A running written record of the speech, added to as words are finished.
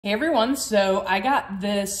Hey everyone, so I got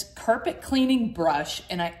this carpet cleaning brush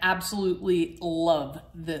and I absolutely love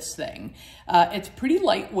this thing. It's pretty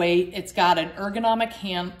lightweight. It's got an ergonomic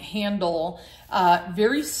handle,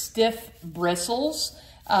 very stiff bristles,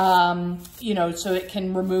 so it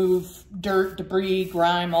can remove dirt, debris,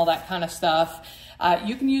 grime, all that kind of stuff.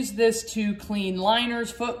 You can use this to clean liners,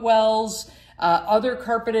 footwells, other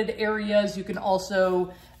carpeted areas. You can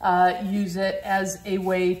also use it as a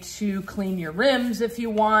way to clean your rims if you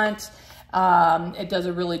want. It does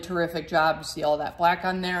a really terrific job. You see all that black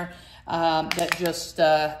on there that just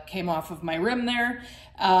came off of my rim there.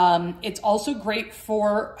 It's also great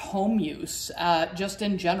for home use, just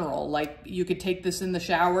in general. Like you could take this in the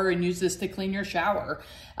shower and use this to clean your shower.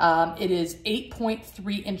 It is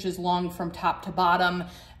 8.3 inches long from top to bottom.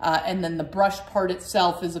 And then the brush part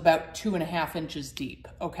itself is about 2.5 inches deep,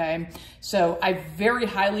 okay? So I very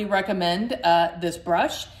highly recommend this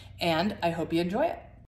brush and I hope you enjoy it.